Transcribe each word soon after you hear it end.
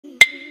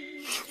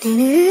Yeah.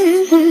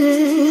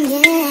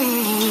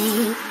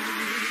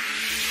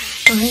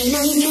 Boy,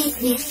 now you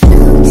make me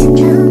float.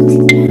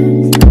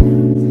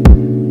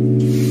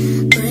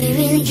 Boy, you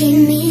really give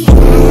me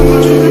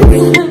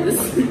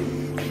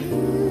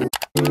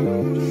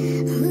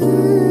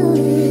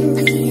I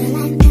feel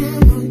like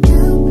I'm on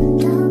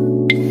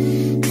dope.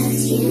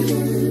 Cause you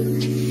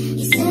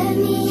serve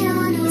me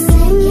on a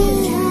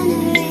regular.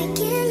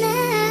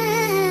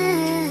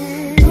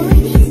 Boy,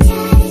 these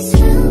daddies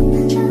rope.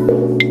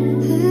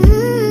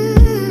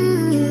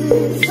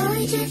 Before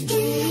you just get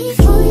me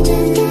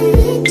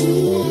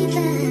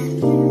deeper.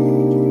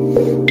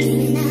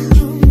 Baby, now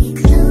hold me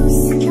close.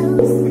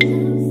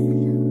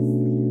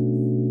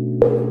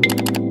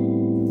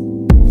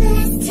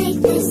 Let's take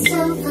this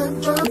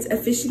overboard. It's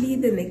officially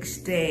the next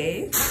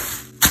day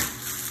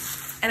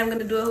and I'm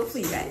gonna do a haul for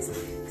you guys.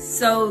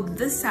 So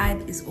this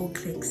side is all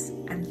clicks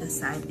and this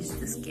side is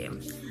this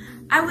game.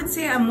 I would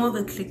say I'm more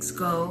the clicks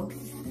girl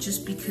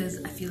just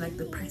because I feel like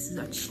the prices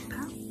are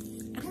cheaper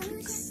at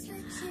clicks.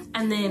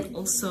 And then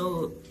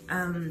also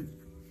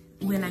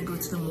when I go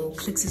to the mall,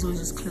 clicks is always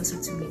just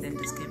closer to me than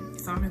this game.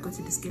 If I want to go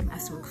to this game, I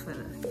have to walk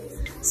further.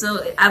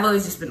 So I've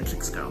always just been a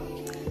clicks girl.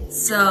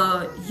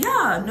 So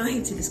yeah, no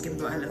hate to this game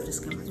though, I love this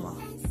game as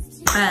well.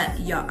 But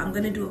yeah, I'm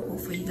gonna do a haul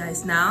for you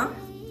guys now.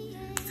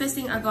 First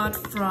thing I got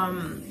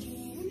from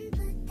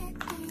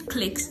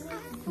clicks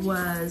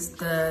was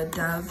the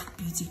Dove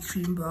Beauty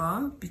Cream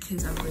Bar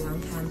because I'm going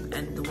on camp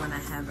and the one I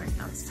have right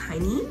now is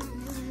tiny.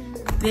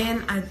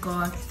 Then I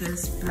got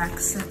this black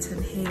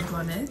satin hair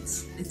bonnet.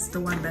 It's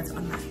the one that's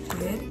on my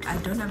head. I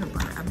don't have a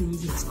bonnet, I've been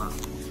using a scarf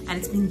and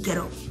it's been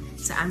ghetto,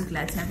 so I'm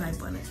glad to have my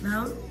bonnet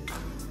now.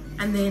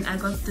 And then I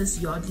got this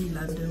Yardley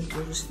London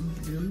Gorgeous in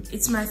Bloom.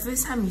 It's my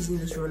first time using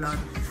this roll-on.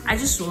 I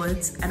just saw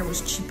it and it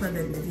was cheaper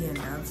than Nivea and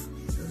Dove,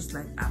 so I was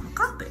like, I'm a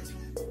cop it.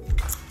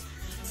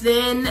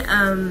 Then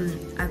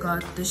I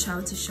got the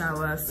Shower to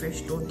Shower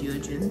Fresh Door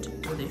deodorant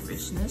for their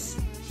freshness.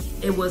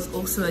 It was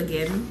also,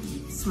 again,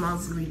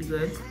 smells really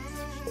good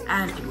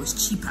and it was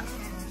cheaper.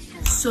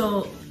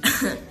 So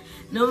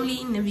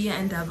normally Nivea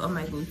and Dove are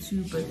my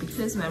go-to, but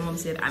because my mom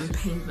said I'm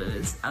paying for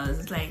this, I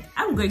was like,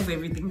 I'm going for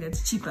everything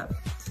that's cheaper.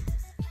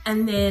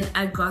 And then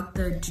I got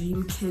the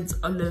Dream Kids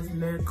Olive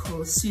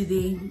Miracle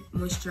Soothing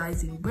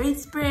Moisturizing Braid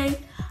Spray.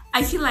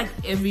 I feel like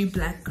every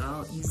black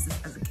girl used this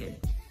as a kid.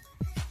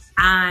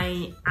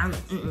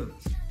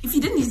 If you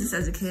didn't use this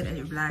as a kid and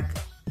you're black,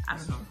 I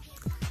don't know.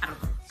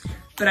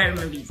 But I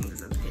remember using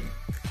this as a kid.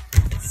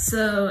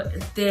 So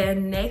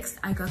then next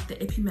I got the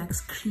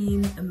Epimax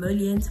Cream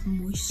Emollient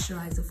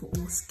Moisturizer for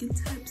all skin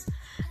types.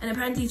 And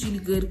apparently it's really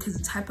good because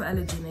it's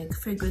hypoallergenic,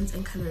 fragrance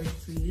and calorie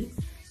free.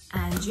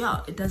 And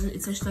yeah,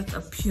 it's just like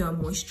a pure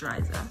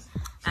moisturizer.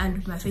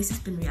 And my face has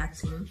been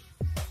reacting.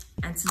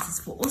 And since it's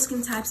for all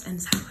skin types and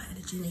it's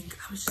hypoallergenic,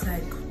 I was just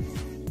like,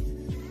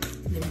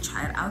 let me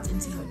try it out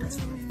and see how it does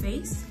for my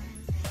face.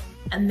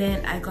 And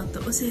then I got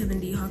the Also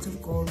Heavenly Heart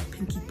of Gold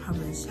Pinky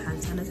Promise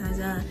hand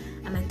sanitizer,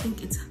 and I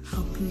think it's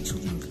helping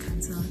children with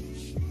cancer.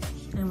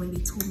 And when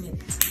they told me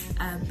it,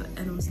 and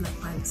it was like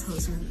by itself,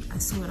 so I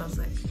saw it, I was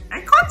like,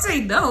 I can't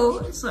say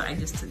no, so I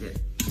just took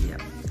it.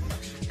 Yeah.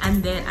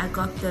 And then I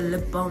got the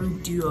Lip Balm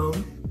Duo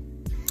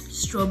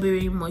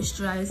Strawberry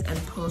Moisturize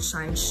and Pearl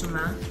Shine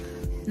Shimmer.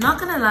 Not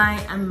gonna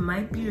lie, I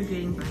might be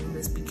regretting buying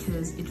this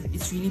because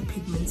it's really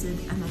pigmented,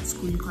 and at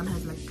school you can't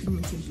have like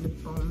pigmented lip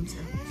balms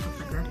and stuff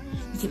like that.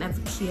 You can have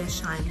clear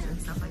shines and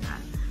stuff like that,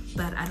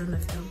 but I don't know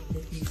if they'll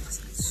make me use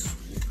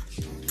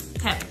it.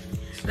 Okay,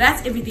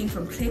 that's everything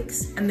from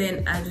clicks, and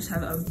then I just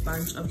have a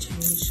bunch of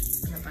change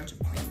and a bunch of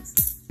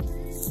coins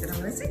that I'm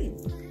gonna say.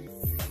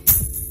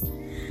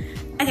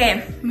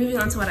 Okay, moving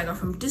on to what I got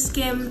from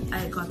Discam.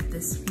 I got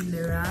this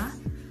mirror.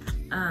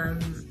 I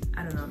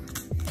don't know.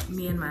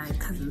 Me and my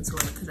cousin saw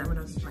it because I went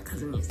out with my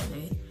cousin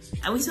yesterday,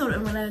 and we saw it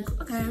and we're like,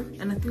 okay,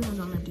 and I think it was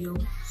on a deal,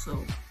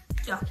 so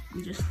yeah,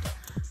 we just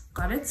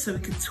got it so we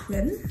could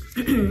twin.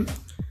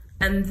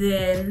 And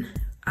then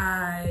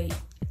I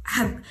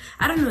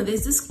don't know,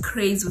 there's this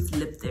craze with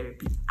lip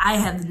therapy. I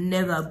have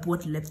never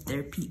bought lip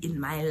therapy in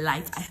my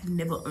life. I have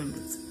never owned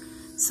it,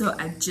 so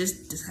I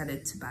just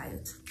decided to buy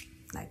it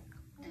like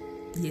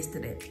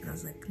yesterday, and I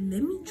was like,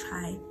 let me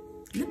try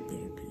lip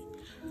therapy,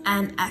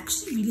 and I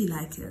actually really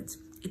like it.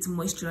 It's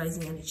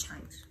moisturizing and it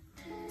shines,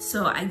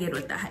 so I get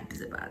what the hype is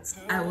about.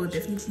 I will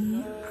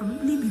definitely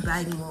probably be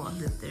buying more of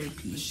the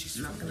therapy,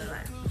 not gonna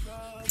lie.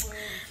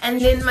 And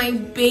then my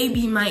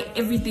baby, my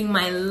everything,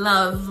 my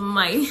love,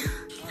 my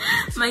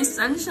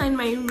sunshine,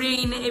 my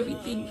rain,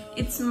 everything,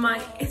 it's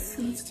my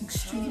Essence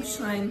Extreme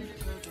Shine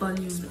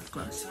Volume Lip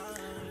Gloss.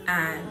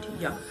 And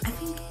yeah, I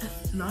think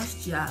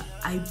last year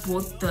I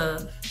bought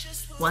the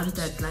one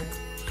that like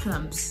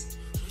plumps,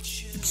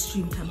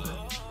 extreme plumper.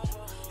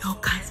 Yo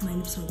guys, my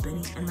lips are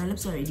burning and my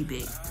lips are already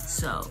big,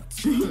 so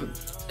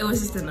it was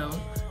just a no.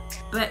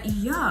 But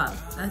yeah,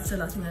 that's the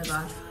last thing I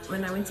got.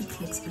 When I went to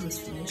Clicks, it was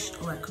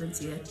finished, or I couldn't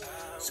see it,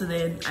 so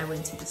then I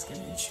went to Discount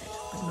instead.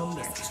 But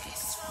normally I just get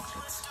this from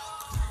Clicks.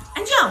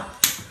 And yeah,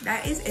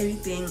 that is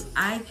everything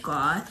I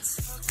got.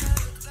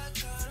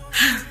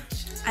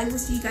 I will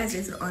see you guys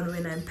later on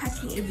when I'm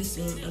packing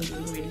everything and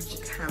getting ready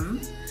for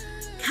camp.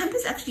 Camp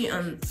is actually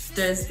on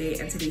Thursday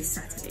and today's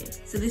Saturday,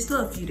 so there's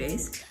still a few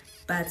days,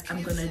 but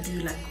I'm gonna do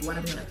like what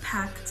I'm gonna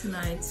pack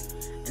tonight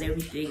and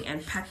everything,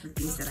 and pack the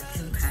things that I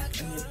can pack,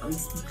 and then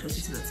obviously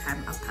closer to the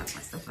time I'll pack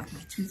my stuff like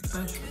my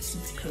toothbrush, my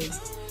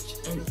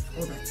toothpaste and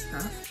all that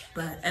stuff.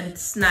 And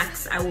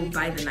snacks I will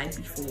buy the night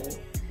before.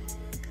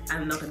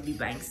 I'm not gonna be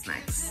buying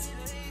snacks,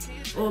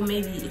 or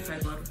maybe if I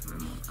go out with my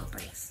mom I'll buy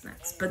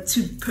snacks, but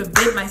to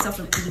prevent myself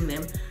from eating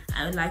them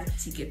I would like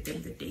to get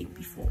them the day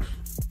before.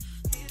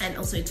 And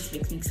also it just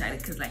makes me excited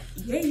because like,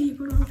 yay,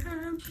 we're on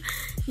camp,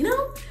 you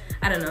know?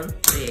 I don't know,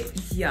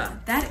 but yeah,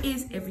 that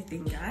is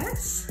everything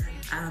guys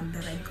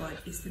that I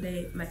got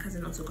yesterday. My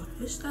cousin also got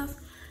her stuff,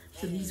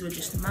 so these were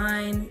just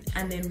mine.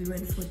 And then we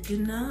went for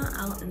dinner.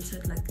 I'll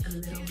insert like a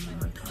little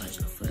montage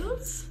of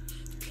photos.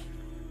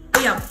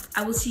 But yeah,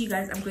 I will see you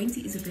guys. I'm going to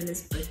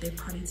Isabella's birthday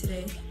party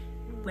today.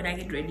 When I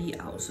get ready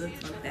I'll also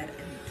vlog that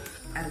and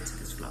add it to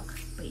this vlog.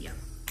 But yeah,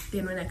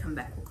 then when I come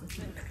back we'll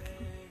continue packing.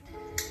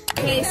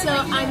 Okay, so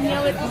I'm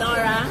here with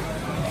Laura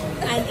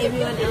and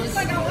everyone else.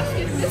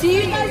 Do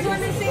you guys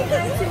want to say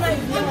hi to my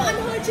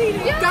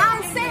vlog? Yeah.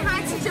 Guys, say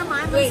hi to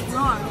Jemima's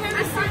vlog.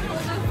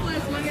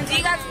 Do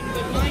you guys?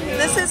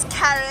 This is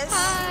Karis.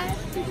 Hi.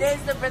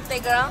 There's the birthday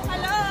girl.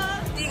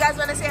 Hello. Do you guys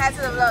want to say hi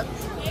to the vlog?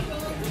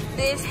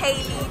 There's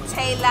Haley,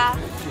 Taylor,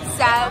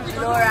 Sam,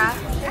 Laura,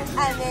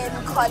 and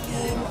then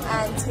Colleen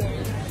and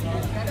Terry.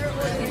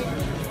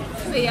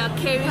 So yeah,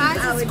 carrying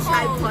our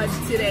tripod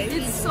today.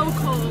 It's so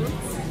cold.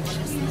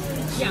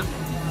 Yeah,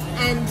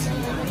 and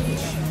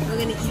we're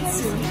gonna eat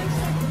soon.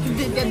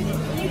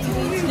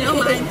 No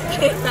mind.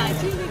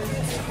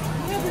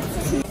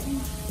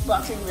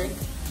 Boxing rig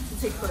to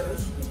take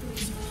photos.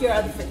 Here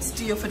are the fits.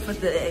 Do your fit for the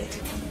day.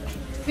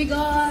 We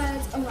got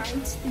a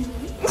white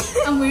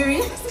thingy. I'm wearing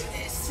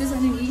this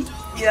underneath.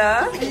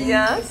 Yeah.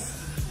 Yes.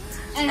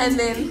 And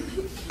then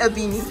a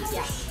beanie.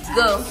 Yeah.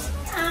 Go.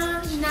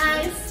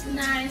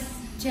 Nice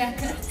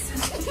jacket.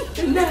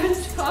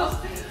 Nice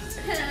top,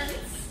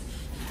 pants.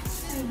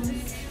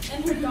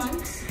 And her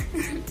dunks.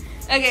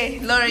 Okay,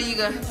 Laura, you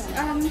go. A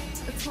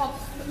top,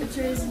 a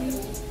jersey,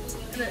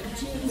 and a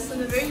jeans,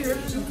 and a very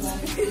ripped jeans.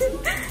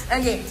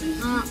 Okay,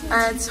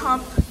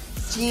 top,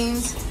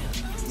 jeans,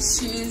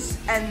 shoes,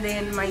 and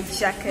then my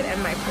jacket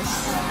and my purse.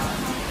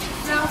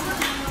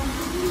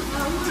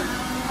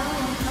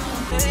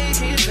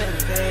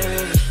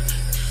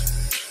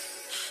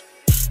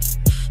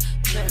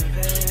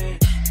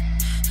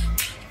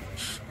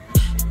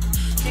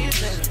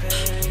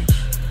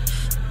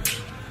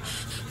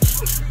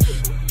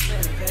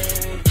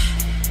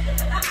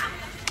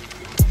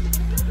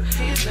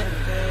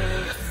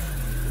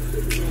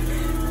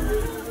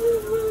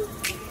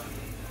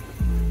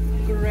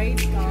 Great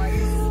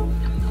guys.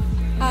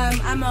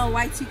 I'm a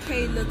Y2K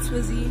little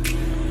Twizzy.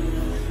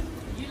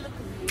 You look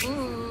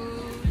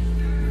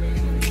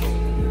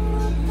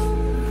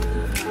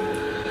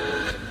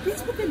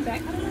please put them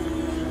back.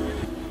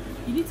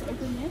 You need to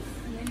open this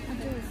and then put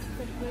this.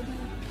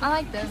 I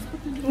like them.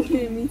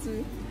 Yeah, me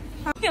too.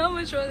 How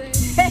much are they? I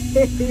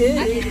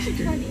think you should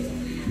try these.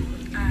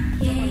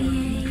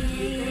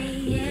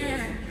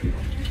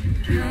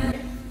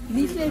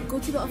 Leaflet, go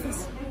to the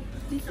office.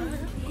 Leaflet,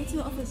 go to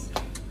the office.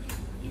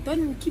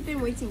 Don't keep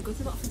them waiting. Go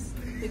to the office.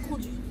 They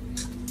called you.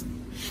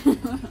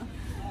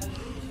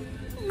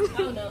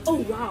 Oh no. Oh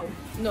wow.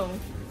 No.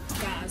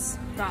 Gas.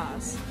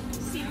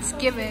 It's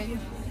given.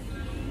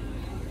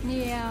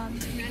 Yeah.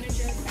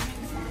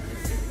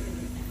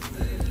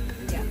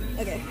 Yeah.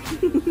 Okay.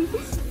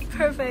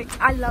 Perfect.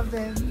 I love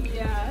them.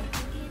 Yeah.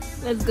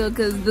 Let's go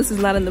because this is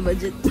not in the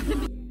budget.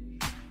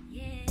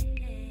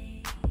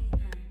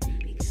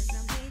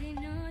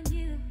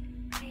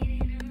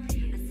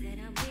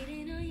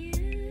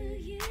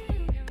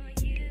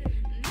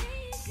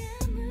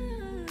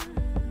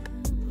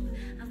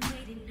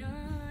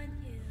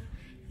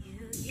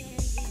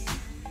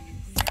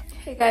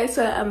 Hey guys,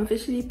 so I'm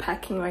officially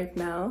packing right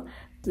now.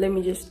 Let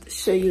me just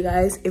show you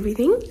guys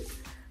everything.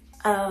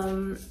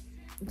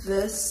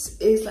 This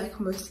is like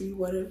mostly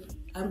what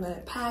I'm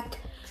gonna pack.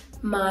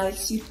 My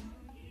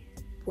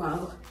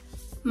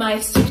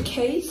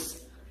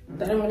suitcase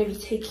that I'm gonna be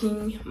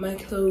taking, my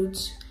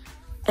clothes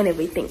and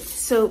everything.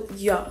 So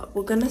yeah,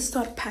 we're gonna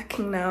start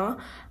packing now.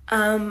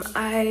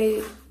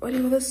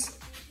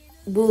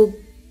 We'll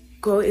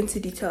go into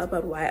detail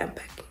about why I'm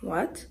packing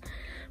what.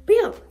 But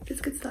yeah,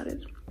 let's get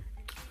started.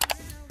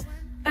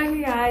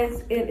 Okay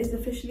guys, it is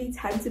officially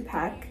time to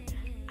pack.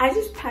 I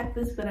just packed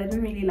this, but I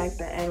didn't really like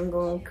the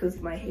angle because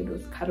my head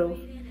was cut off.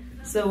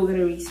 So we're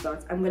gonna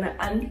restart. I'm gonna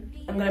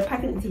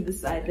pack it into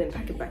this side, then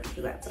pack it back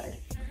into that side.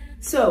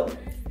 So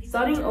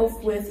starting off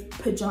with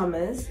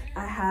pajamas,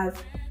 I have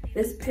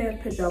this pair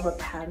of pajama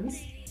pants.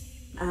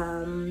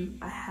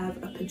 I have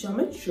a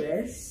pajama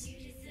dress.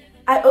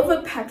 I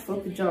overpacked for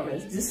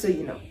pajamas, just so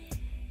you know.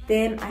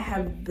 Then I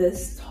have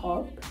this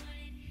top,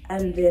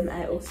 and then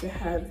I also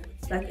have,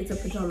 like, it's a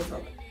pajama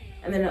top,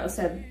 and then I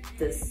also have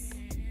this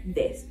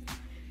vest.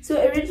 So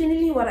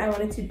originally what I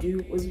wanted to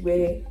do was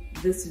wear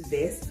this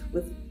vest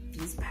with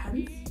these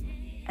pants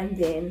and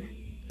then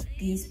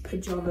these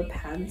pajama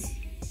pants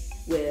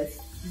with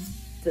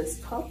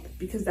this top,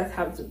 because that's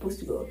how it's supposed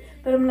to go.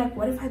 But I'm like,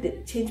 what if I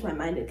did change my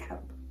mind at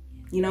camp,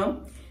 you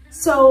know?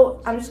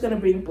 So I'm just gonna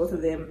bring both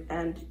of them,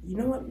 and you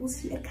know what, we'll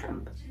see at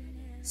camp.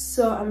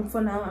 So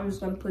for now I'm just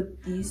gonna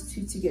put these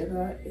two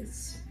together.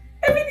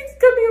 Everything's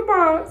coming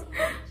apart.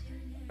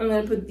 I'm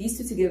gonna put these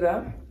two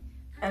together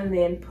and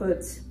then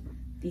put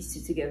these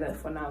two together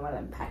for now while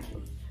I'm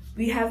packing.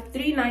 We have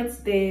 3 nights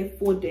there,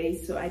 4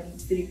 days, so I need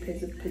 3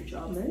 pairs of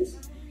pajamas.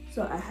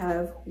 So I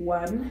have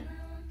 1,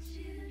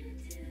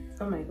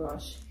 oh my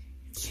gosh,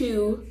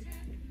 2,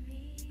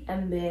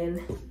 and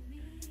then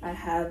I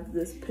have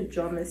this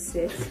pajama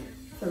set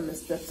from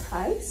Mr.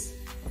 Price.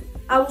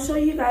 I will show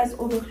you guys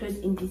all the clothes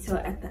in detail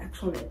at the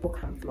actual netball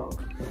camp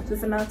vlog. So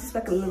for now, just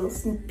like a little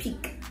sneak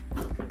peek.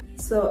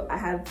 So I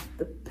have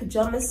the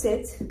pajama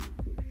set,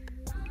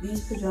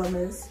 these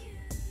pajamas.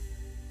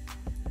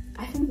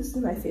 I think this is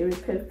my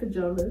favorite pair of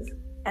pajamas.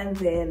 And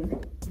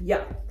then,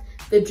 yeah,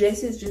 the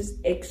dress is just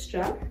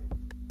extra.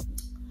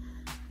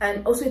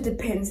 And also it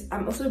depends.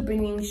 I'm also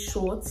bringing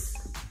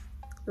shorts,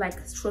 like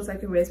shorts I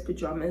can wear as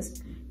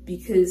pajamas,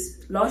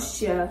 because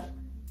last year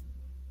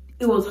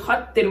it was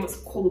hot, then it was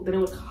cold, then it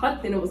was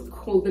hot, then it was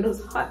cold, then it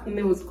was hot, and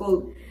then it was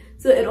cold.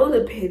 So it all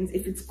depends.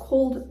 If it's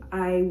cold,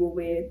 I will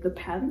wear the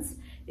pants.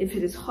 If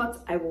it is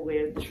hot, I will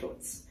wear the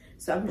shorts.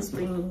 So I'm just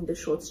bringing the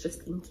shorts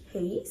just in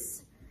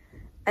case.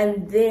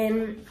 And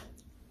then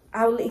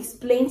I will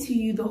explain to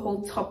you the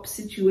whole top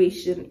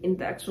situation in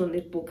the actual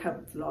netball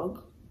camp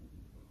vlog.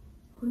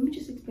 Let me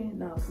just explain it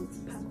now since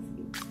it's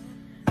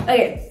passive.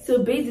 Okay,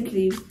 so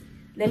basically,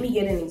 let me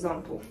get an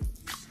example.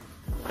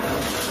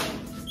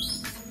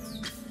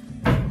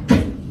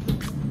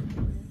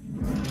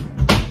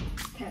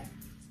 Okay.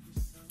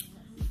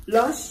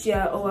 Last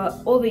year, or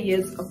all the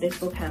years of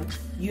netball camp,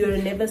 you're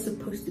never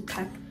supposed to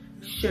pack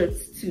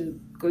shirts to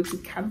go to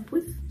camp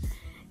with.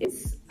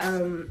 It's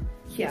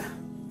yeah,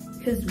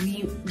 because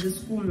the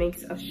school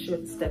makes us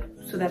shirts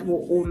so that we're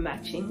all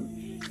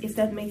matching, if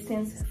that makes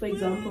sense. For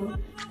example,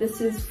 this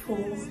is for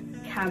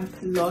camp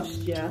last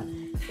year.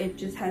 It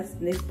just has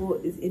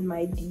netball is in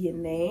my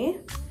DNA,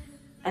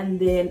 and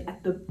then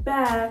at the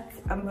back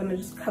I'm gonna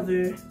just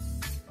cover,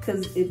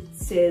 because it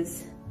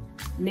says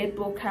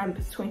netball camp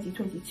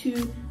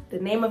 2022, the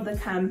name of the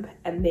camp,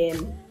 and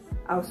then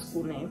our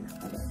school name.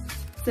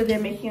 So they're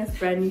making us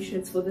brand new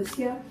shirts for this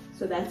year,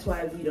 so that's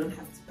why we don't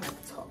have to pack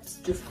tops,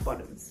 just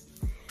bottoms.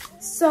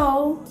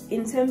 So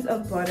in terms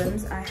of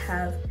bottoms, I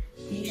have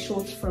these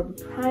shorts from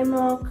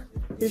Primark.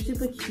 They're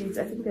super cute.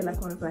 I think they're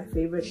like one of my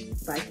favorite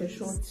biker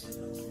shorts.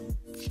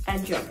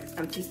 And yeah,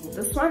 I'm taking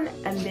this one.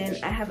 And then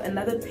I have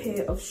another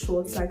pair of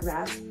shorts like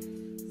that,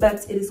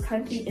 but it is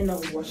currently in a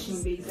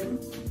washing basin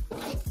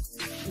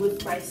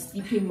with my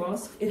sleeping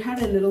mask. It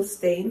had a little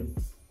stain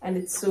and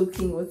it's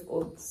soaking with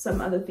some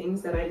other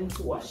things that I need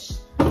to wash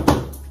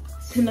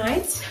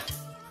tonight.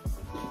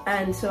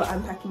 And so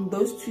I'm packing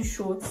those 2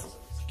 shorts,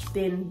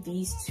 then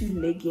these 2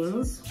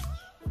 leggings.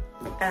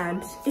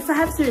 And if I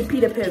have to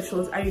repeat a pair of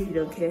shorts, I really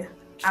don't care.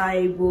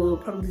 I will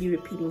probably be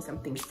repeating some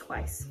things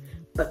twice,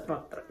 but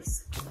not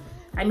thrice.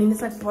 I mean,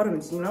 it's like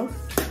bottoms, you know?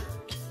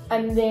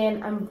 And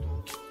then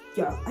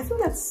yeah, I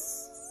think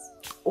that's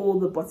all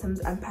the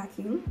bottoms I'm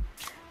packing.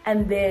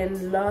 And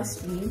then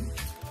lastly,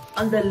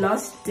 on the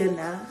last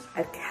dinner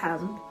at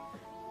camp,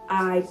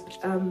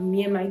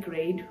 me and my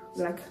grade,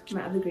 like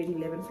my other grade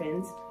 11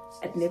 friends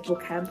at netball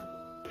camp,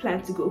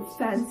 planned to go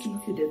fancy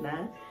to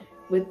dinner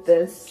with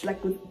this,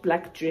 like with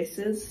black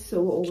dresses.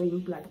 So we're all wearing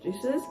black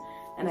dresses,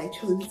 and I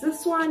chose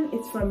this one.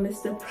 It's from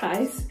Mr.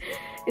 Price.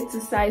 It's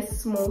a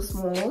size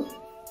small,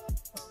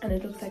 and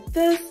it looks like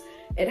this.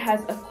 It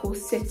has a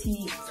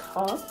corset-y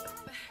top,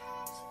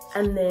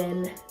 and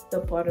then the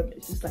bottom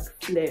is just like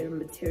flare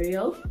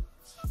material.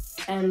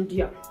 And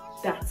yeah,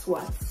 that's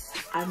what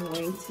I'm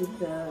wearing to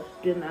the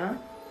dinner.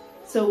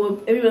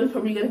 So everyone's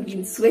probably gonna be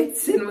in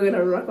sweats and we're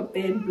gonna rock up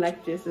there in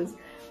black dresses.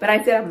 But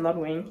I said I'm not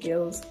wearing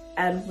heels.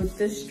 And with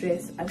this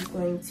dress, I'm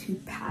going to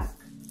pack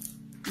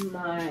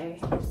my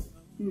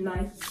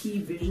Nike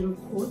Vision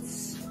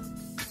courts,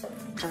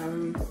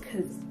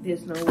 because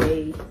there's no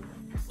way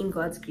in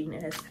God's green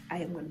earth I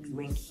am going to be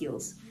wearing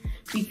heels.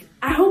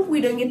 I hope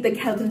we don't get the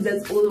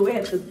calendars all the way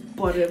at the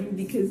bottom,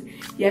 because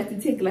you have to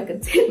take like a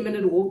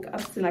 10-minute walk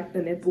up to like the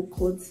netball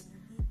courts,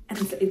 and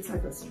it's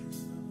like a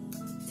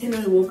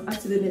 10-minute walk up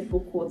to the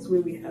netball courts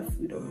where we have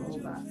food and all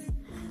that.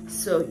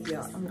 So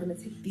yeah, I'm gonna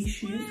take these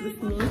shoes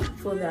with me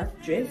for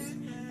that dress,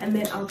 and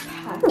then I'm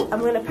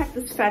gonna pack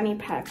this fanny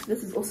pack.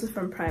 This is also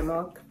from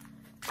Primark.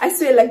 I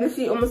swear, like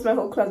literally almost my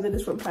whole closet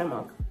is from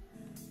Primark.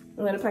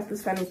 I'm gonna pack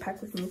this fanny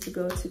pack with me to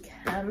go to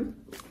camp.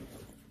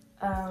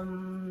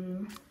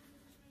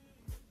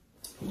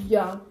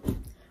 Yeah,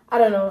 I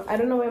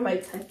don't know where my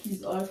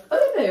tackies are.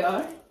 Oh, there they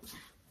are.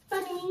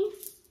 Funny.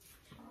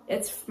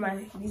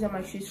 These are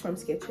my shoes from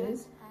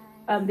Skechers.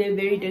 They're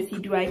very dirty.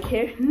 Do I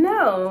care?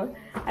 No,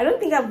 I don't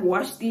think I've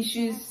washed these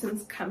shoes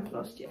since camp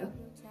last year.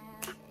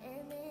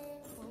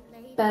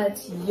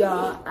 But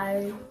yeah,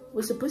 I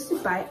was supposed to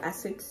buy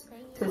Asics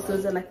because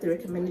those are like the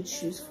recommended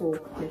shoes for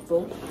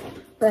netball.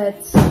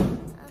 But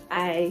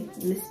I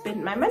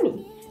misspent my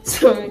money,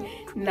 so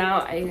now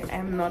I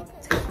am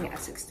not taking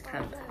Asics to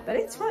camp. But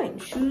it's fine.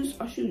 Shoes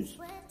are shoes.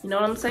 You know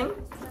what I'm saying?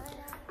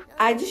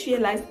 I just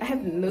realized I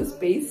have no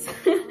space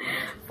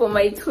for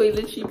my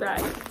toiletry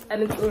bag,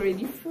 and it's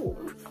already full.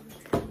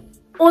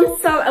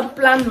 Ons sal 'n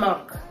plan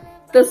maak.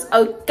 Dis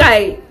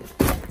okay.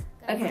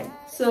 Okay,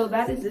 so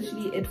that is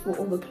literally it for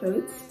all the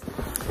clothes.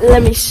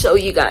 Let me show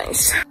you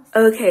guys.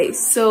 Okay,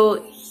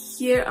 so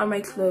here are my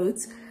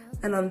clothes,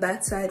 and on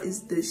that side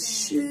is the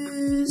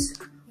shoes,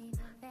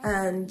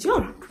 and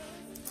yeah.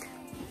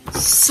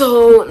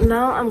 So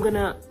now I'm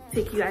gonna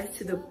take you guys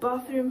to the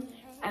bathroom,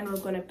 and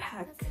we're gonna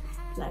pack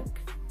like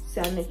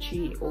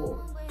sanitary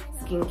or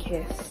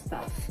skincare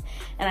stuff,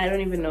 and I don't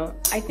even know.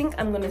 I think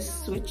I'm gonna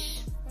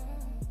switcheroo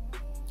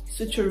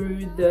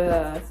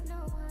the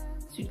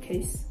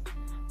suitcase.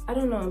 I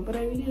don't know, but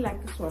I really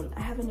like this one.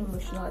 I have an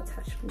emotional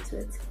attachment to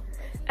it.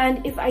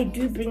 And if I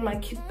do bring my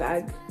kit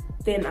bag,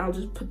 then I'll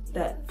just put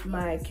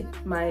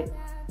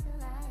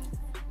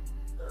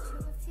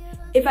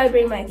if I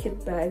bring my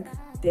kit bag,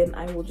 then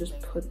I will just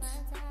put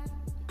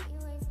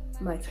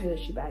my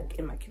toiletry bag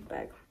in my kit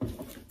bag,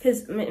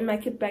 because in my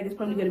kit bag is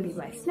probably going to be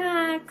my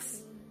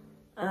snacks,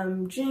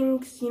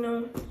 drinks, you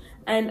know.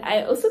 And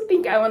I also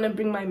think I want to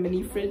bring my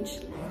mini fridge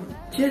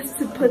just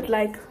to put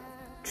like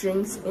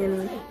drinks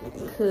in,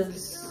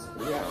 because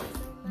yeah,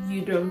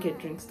 you don't get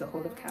drinks the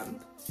whole of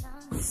camp.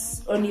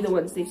 It's only the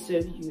ones they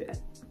serve you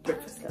at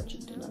breakfast, lunch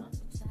and dinner.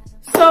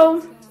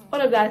 So all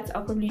of that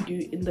I'll probably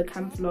do in the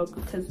camp vlog,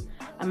 because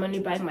I'm only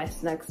buying my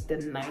snacks the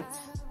night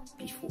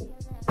before,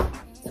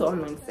 so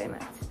on Wednesday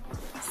night.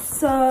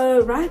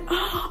 So right,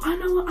 oh, I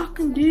know what I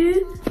can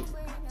do.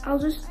 I'll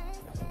just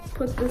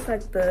put this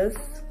like this,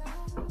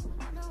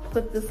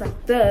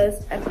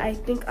 and I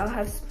think I'll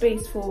have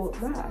space for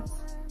that.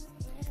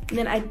 And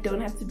then I don't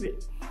have to be,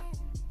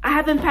 I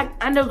haven't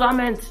packed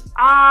undergarments.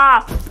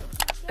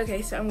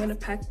 Okay, so I'm gonna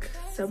pack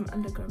some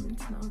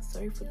undergarments now.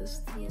 Sorry for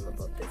this theme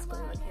about this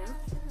going on here.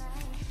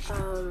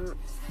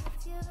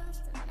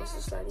 This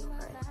is sliding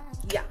fine.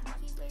 Yeah,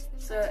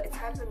 so it's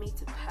time for me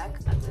to pack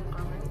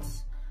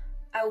undergarments.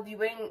 I will be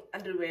wearing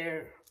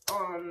underwear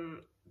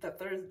on the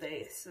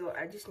Thursday, so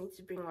I just need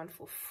to bring one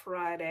for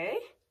Friday,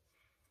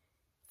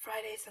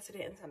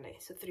 Saturday and Sunday.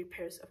 So 3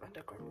 pairs of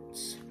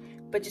undergarments,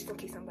 but just in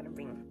case I'm gonna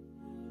bring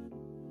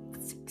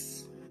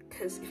 6,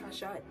 because if I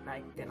shower at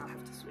night, then I'll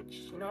have to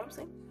switch. You know what I'm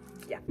saying?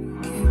 Yeah.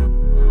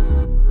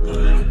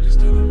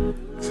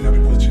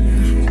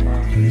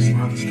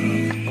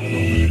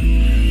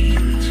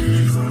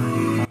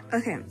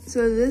 Okay,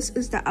 so this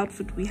is the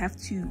outfit we have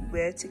to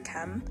wear to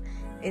camp.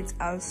 It's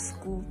our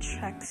school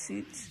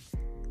tracksuit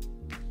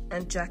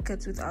and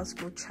jackets with our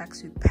school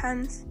tracksuit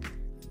pants.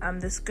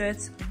 The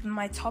skirt,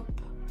 my top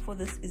for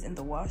this is in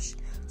the wash,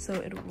 so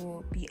it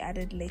will be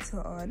added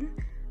later on.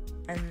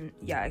 And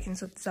yeah, I can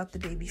sort this out the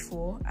day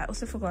before. I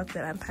also forgot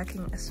that I'm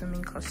packing a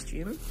swimming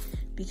costume,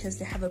 because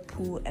they have a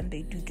pool and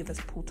they do give us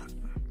pool time.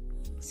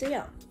 So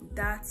yeah,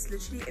 that's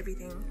literally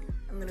everything.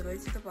 I'm gonna go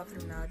to the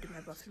bathroom now, do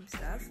my bathroom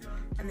stuff,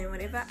 and then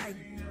whenever I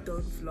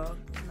don't vlog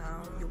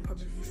now, you'll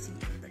probably see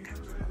in the camp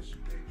vlog.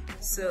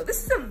 So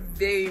this is a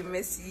very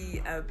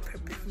messy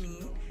prep with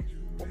me,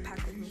 or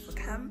pack with me for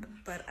camp,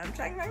 but I'm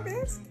trying my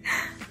best.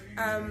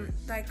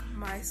 Like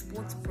my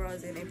sports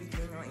bras and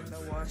everything are in the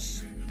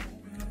wash.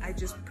 I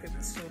just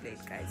prepped so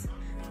late, guys.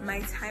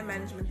 My time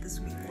management this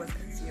week was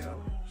at 0.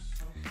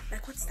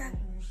 Like, what's that?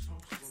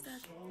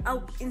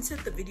 I'll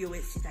insert the video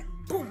where she's like,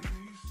 boom.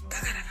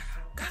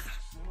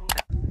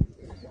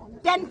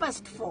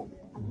 4:10.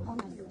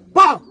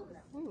 Boom!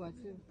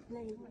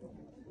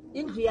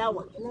 In the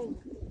hour.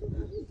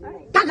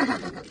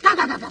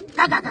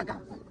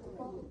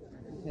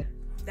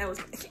 That was,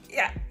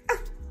 yeah.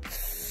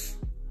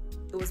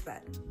 It was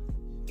bad.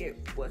 It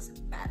was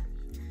bad.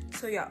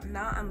 So yeah,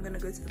 now I'm gonna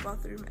go to the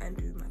bathroom and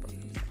do my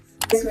bathroom stuff.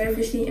 So we're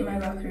officially in my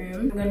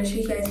bathroom. I'm gonna show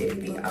you guys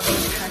everything I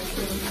was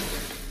packing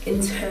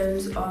in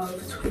terms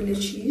of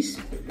toiletries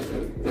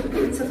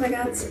and stuff like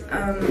that.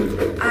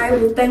 I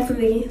will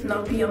thankfully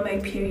not be on my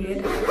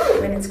period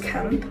when it's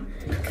camp,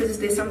 because if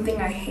there's something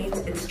I hate,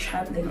 it's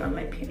traveling on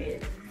my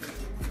period.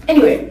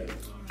 Anyway,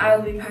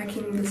 I'll be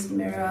packing this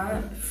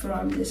mirror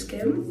from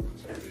Discam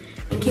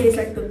in case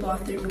like the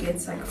bathroom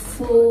gets like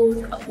full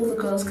with all the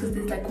girls, because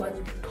there's like what,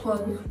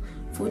 12,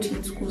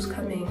 14 schools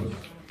coming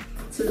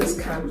to this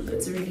camp.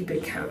 It's a really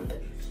big camp.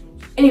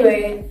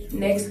 Anyway,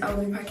 next I'll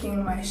be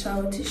packing my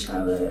shower to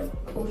shower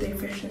all day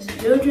freshness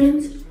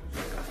deodorant.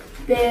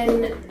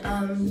 Then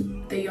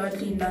the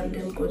Yardley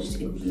London Gorgeous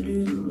in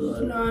Blue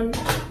roll-on.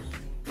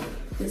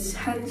 This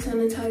hand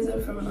sanitizer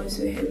from Oh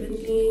So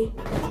Heavenly.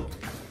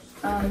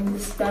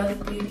 This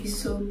Dove Beauty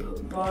Soap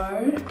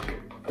bar.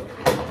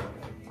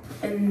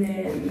 And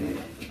then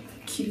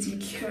Cutie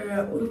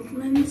Cura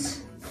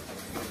ointment.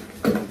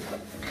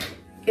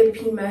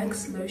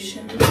 Epimax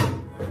lotion.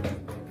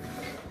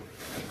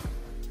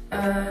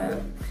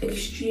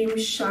 Extreme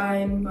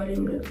Shine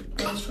volume lip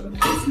gloss from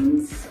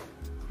Essence.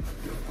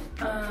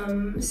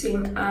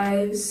 St.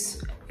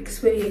 Ives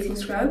exfoliating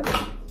scrub,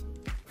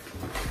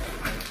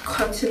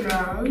 cotton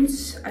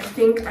rounds. I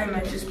think I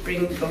might just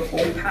bring the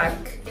whole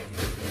pack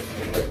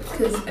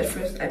because at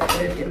first I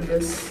put it in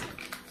this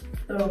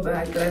little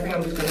bag, but I think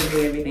I'm just gonna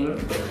bring everything.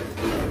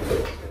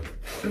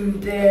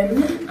 And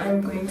then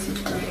I'm going to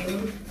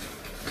bring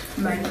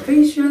my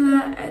face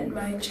roller and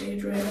my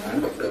jade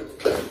roller,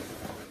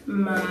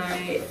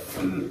 my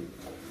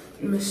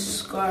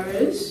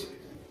mascaras,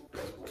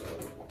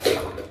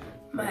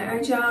 my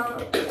eye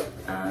gel,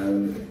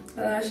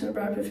 lash and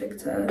brow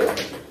perfector,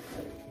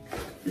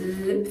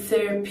 lip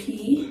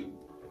therapy,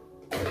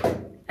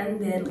 and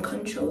then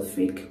Control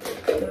Freak,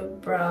 the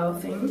brow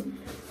thing,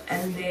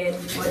 and then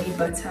body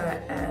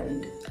butter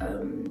and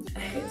a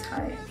hair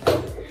tie.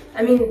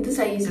 I mean, this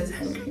I use as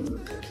hand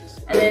cream.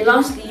 And then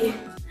lastly,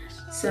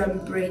 some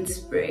braid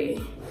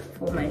spray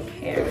for my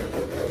hair.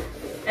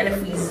 And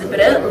if we zip it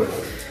up,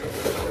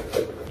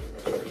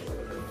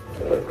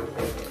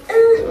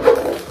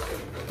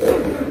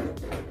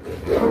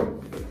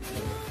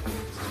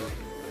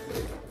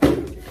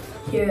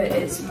 here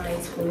is my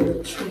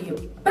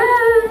toiletry bag.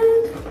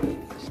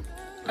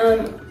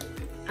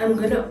 I'm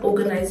gonna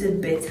organize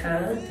it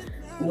better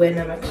when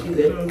I'm actually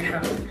going on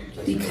camp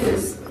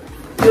because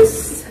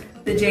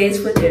the J is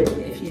for Jim,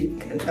 if you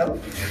can tell.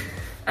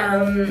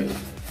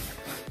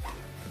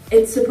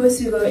 It's supposed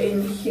to go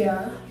in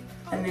here,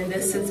 and then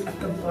this sits at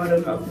the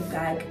bottom of the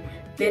bag.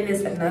 Then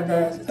there's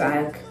another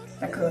bag,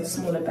 like a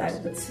smaller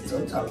bag that sits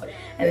on top,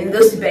 and then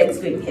those two bags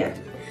go in here.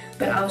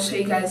 But I'll show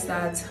you guys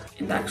that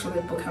in the actual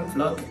netball camp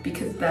vlog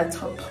because that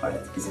top part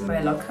is in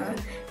my locker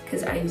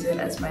because I use it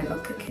as my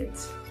locker kit.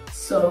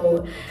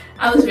 So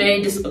I was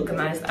very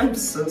disorganized. I'm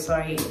so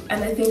sorry.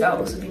 And I think I'll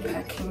also be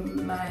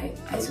packing my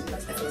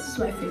Isoplus. I think this is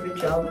my favorite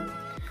gel.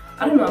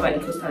 I don't know about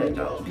Eco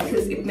gel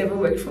because it never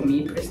worked for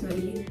me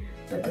personally,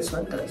 but this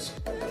one does.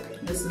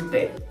 This is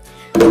big.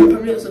 So I'm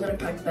probably also gonna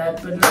pack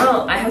that, but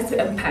now I have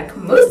to unpack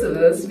most of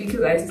this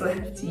because I still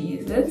have to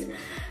use it.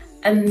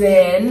 And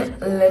then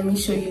let me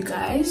show you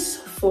guys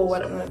for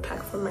what I'm gonna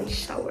pack for my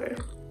shower.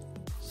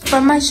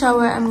 From my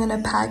shower, I'm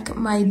gonna pack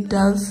my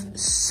Dove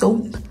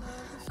soap.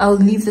 I'll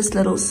leave this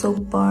little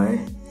soap bar.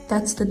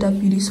 That's the Dove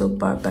Beauty soap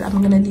bar, but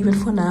I'm gonna leave it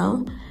for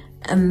now.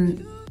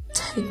 And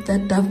take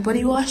that Dove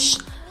body wash,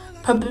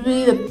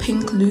 probably the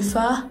pink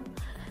loofah.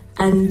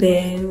 And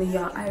then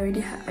yeah,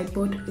 I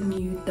bought a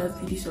new Dove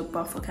Beauty soap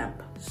bar for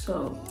camp.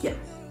 So yeah,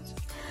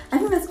 I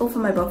think that's all for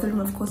my bathroom.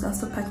 Of course, I'll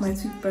still pack my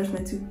toothbrush, my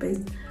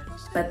toothpaste,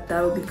 but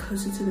that will be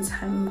closer to the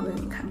time I'm going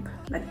on camp,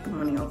 like the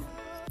morning of.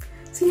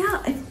 So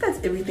yeah, I think that's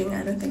everything.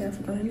 I don't think I've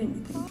forgotten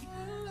anything.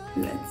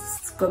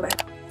 Let's go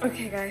back.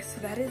 Okay guys,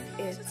 so that is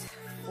it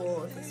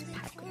for this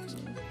pack with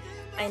me.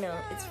 I know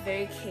it's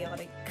very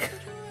chaotic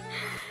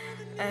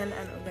and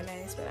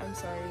unorganized, but I'm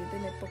sorry, the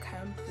netball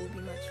camp will be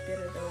much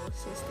better though,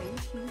 so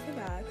stay tuned for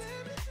that.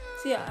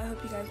 So yeah, I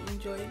hope you guys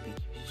enjoyed.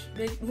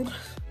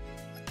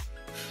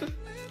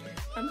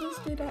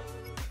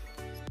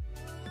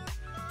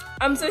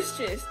 I'm so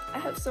stressed. I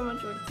have so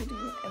much work to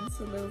do and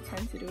so little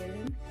time to do it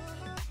in.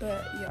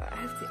 But yeah, I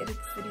have to edit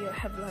this video,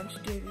 have lunch,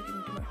 do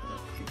everything, do my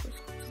homework before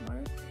school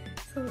tomorrow.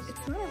 So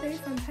it's not a very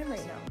fun time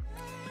right now.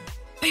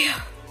 But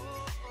yeah,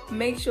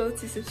 make sure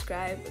to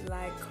subscribe,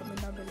 like,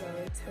 comment down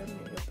below, turn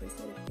your post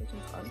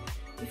notifications on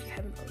if you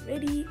haven't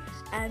already.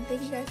 And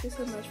thank you guys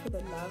so much for the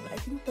love. I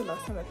think the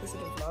last time I posted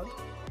a vlog,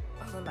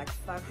 I was on like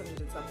 500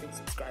 and something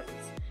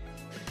subscribers.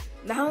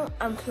 Now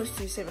I'm close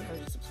to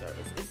 700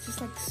 subscribers. It's just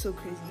like so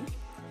crazy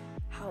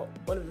how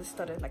all of this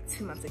started like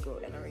 2 months ago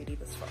and already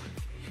this far.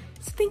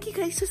 So thank you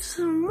guys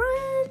so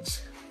much.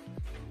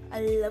 I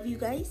love you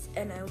guys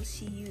and I will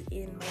see you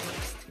in my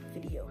next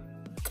video.